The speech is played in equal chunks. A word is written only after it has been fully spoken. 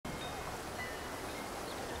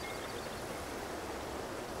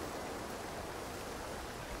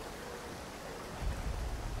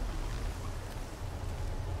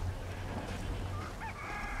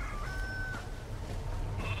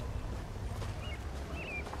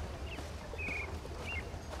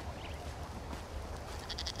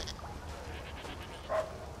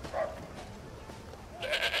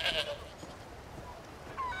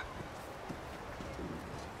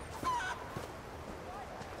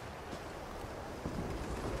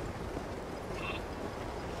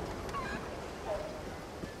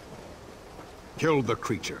Kill the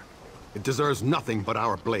creature. It deserves nothing but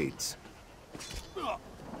our blades.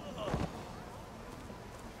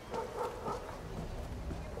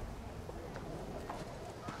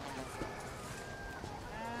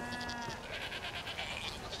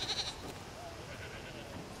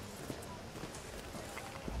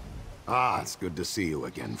 Ah, it's good to see you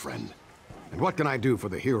again, friend. And what can I do for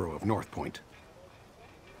the hero of Northpoint?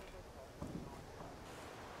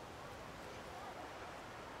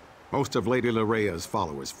 Most of Lady Lleraya's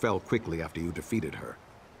followers fell quickly after you defeated her.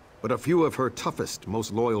 But a few of her toughest,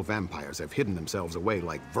 most loyal vampires have hidden themselves away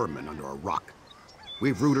like vermin under a rock.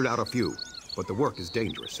 We've rooted out a few, but the work is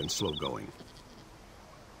dangerous and slow-going.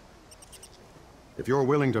 If you're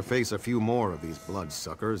willing to face a few more of these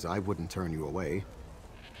bloodsuckers, I wouldn't turn you away.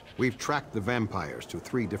 We've tracked the vampires to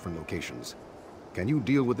 3 different locations. Can you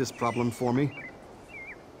deal with this problem for me?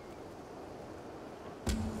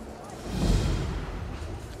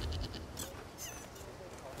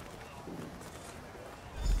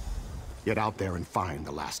 Get out there and find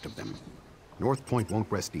the last of them. Northpoint won't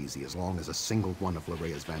rest easy as long as a single one of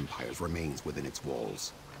Lleraya's vampires remains within its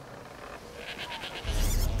walls.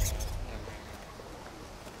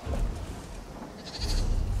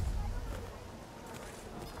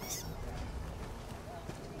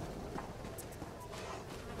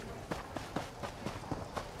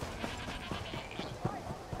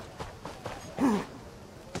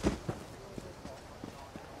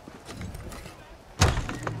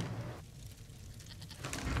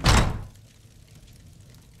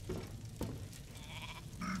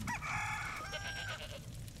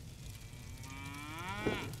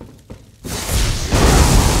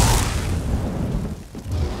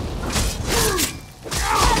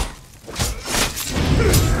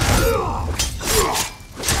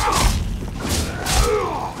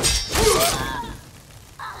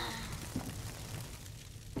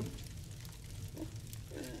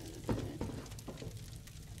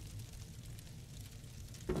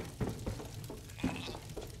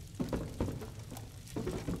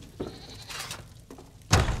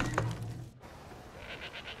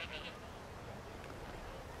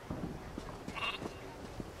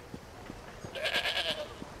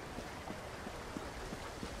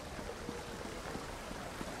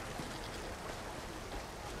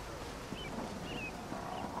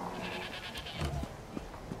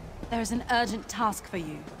 There's an urgent task for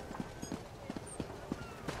you.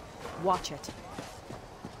 Watch it.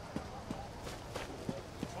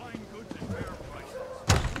 Fine goods and fair prices.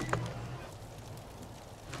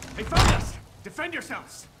 They found us! Defend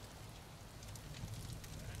yourselves!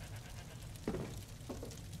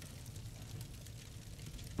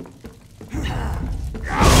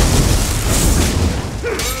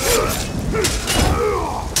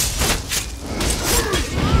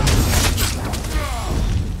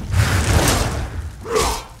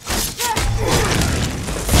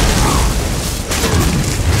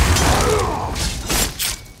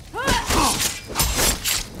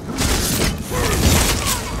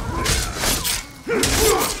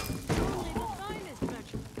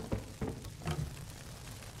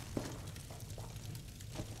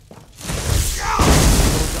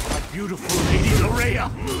 Beautiful Lady Lleraya!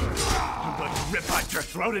 I'm going to rip out your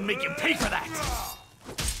throat and make you pay for that!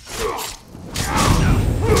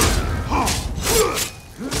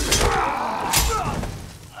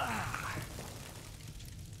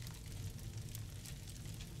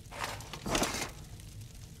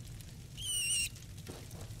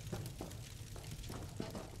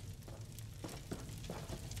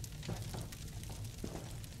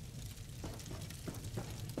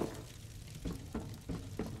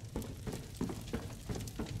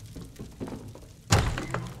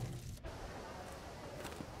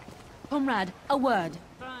 Comrade, a word.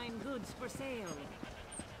 Fine goods for sale.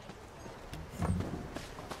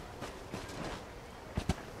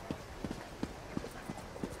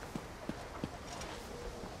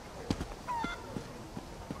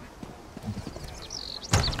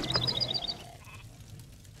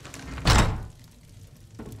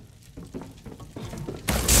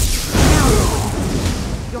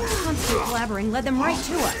 Your constant blabbering led them right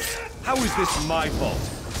to us. How is this my fault?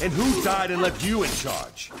 And who died and left you in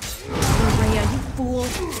charge? Lleraya, you fool.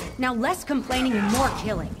 Now less complaining and more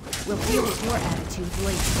killing. We'll deal with your attitudes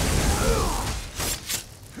later.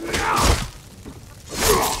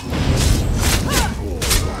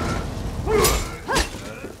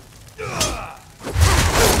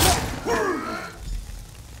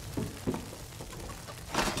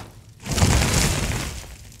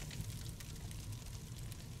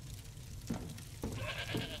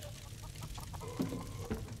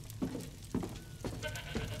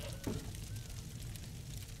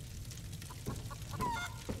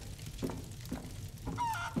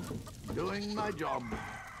 doing my job.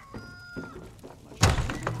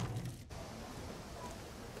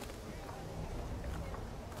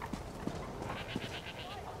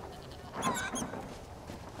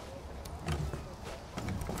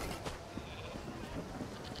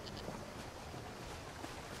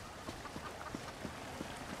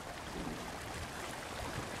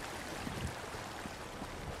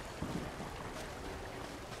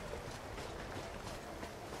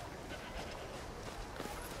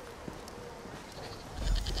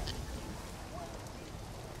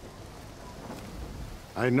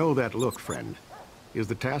 I know that look, friend. Is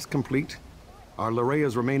the task complete? Are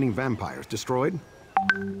Lleraya's remaining vampires destroyed?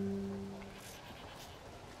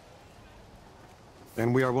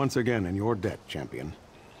 Then we are once again in your debt, champion.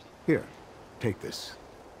 Here, take this.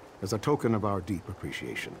 As a token of our deep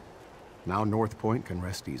appreciation. Now Northpoint can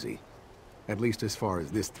rest easy. At least as far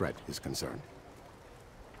as this threat is concerned.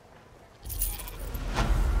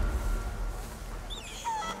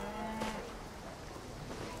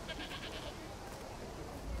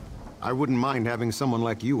 I wouldn't mind having someone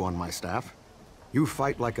like you on my staff. You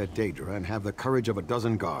fight like a Daedra and have the courage of a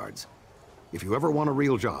dozen guards. If you ever want a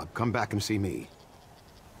real job, come back and see me.